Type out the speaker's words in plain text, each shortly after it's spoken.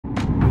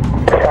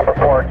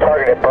Mark,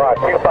 targeted broad,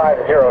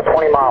 250,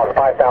 20 miles,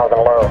 5,000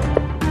 low.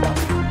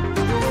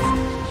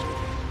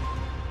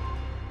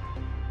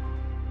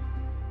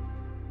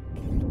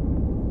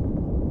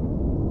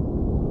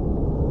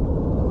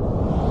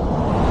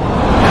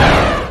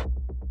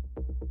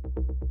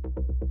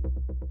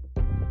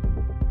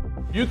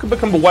 You can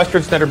become a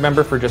Western Standard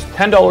member for just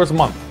 $10 a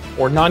month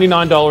or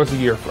 $99 a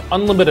year for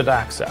unlimited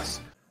access.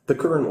 The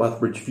current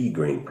Lethbridge feed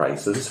grain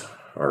prices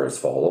are as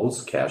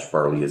follows. Cash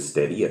barley is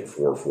steady at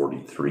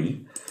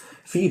 $4.43.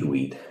 Feed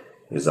wheat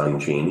is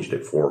unchanged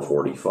at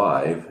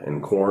 $4.45,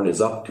 and corn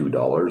is up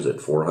 $2 at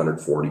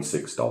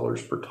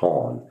 $446 per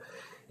ton.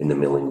 In the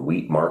milling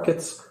wheat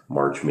markets,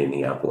 March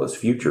Minneapolis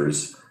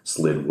futures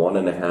slid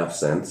 1.5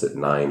 cents at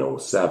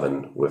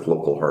 $9.07, with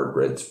local hard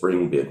red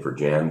spring bid for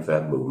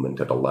Jan-Feb movement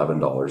at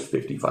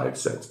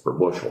 $11.55 per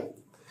bushel.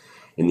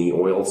 In the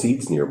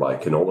oilseeds, nearby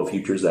canola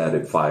futures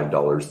added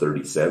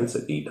 $5.30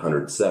 at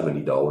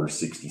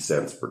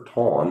 $870.60 per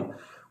ton,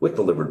 with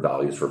delivered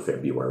values for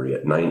February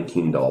at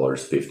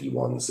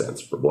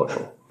 $19.51 per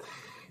bushel.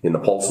 In the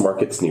pulse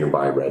markets,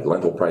 nearby red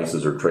lentil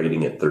prices are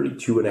trading at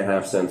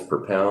 32.5 cents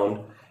per pound,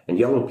 and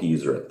yellow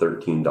peas are at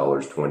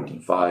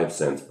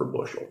 $13.25 per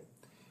bushel.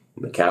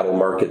 In the cattle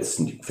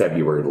markets,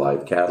 February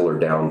live cattle are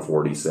down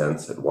 40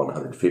 cents at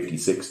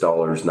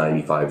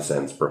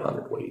 $156.95 per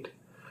hundredweight.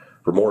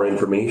 For more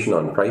information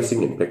on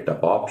pricing and picked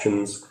up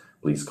options,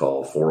 please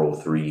call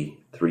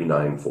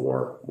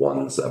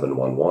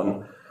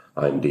 403-394-1711.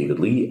 I'm David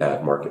Lee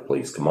at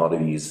Marketplace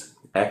Commodities,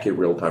 accurate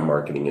real-time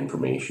marketing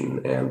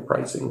information and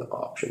pricing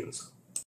options.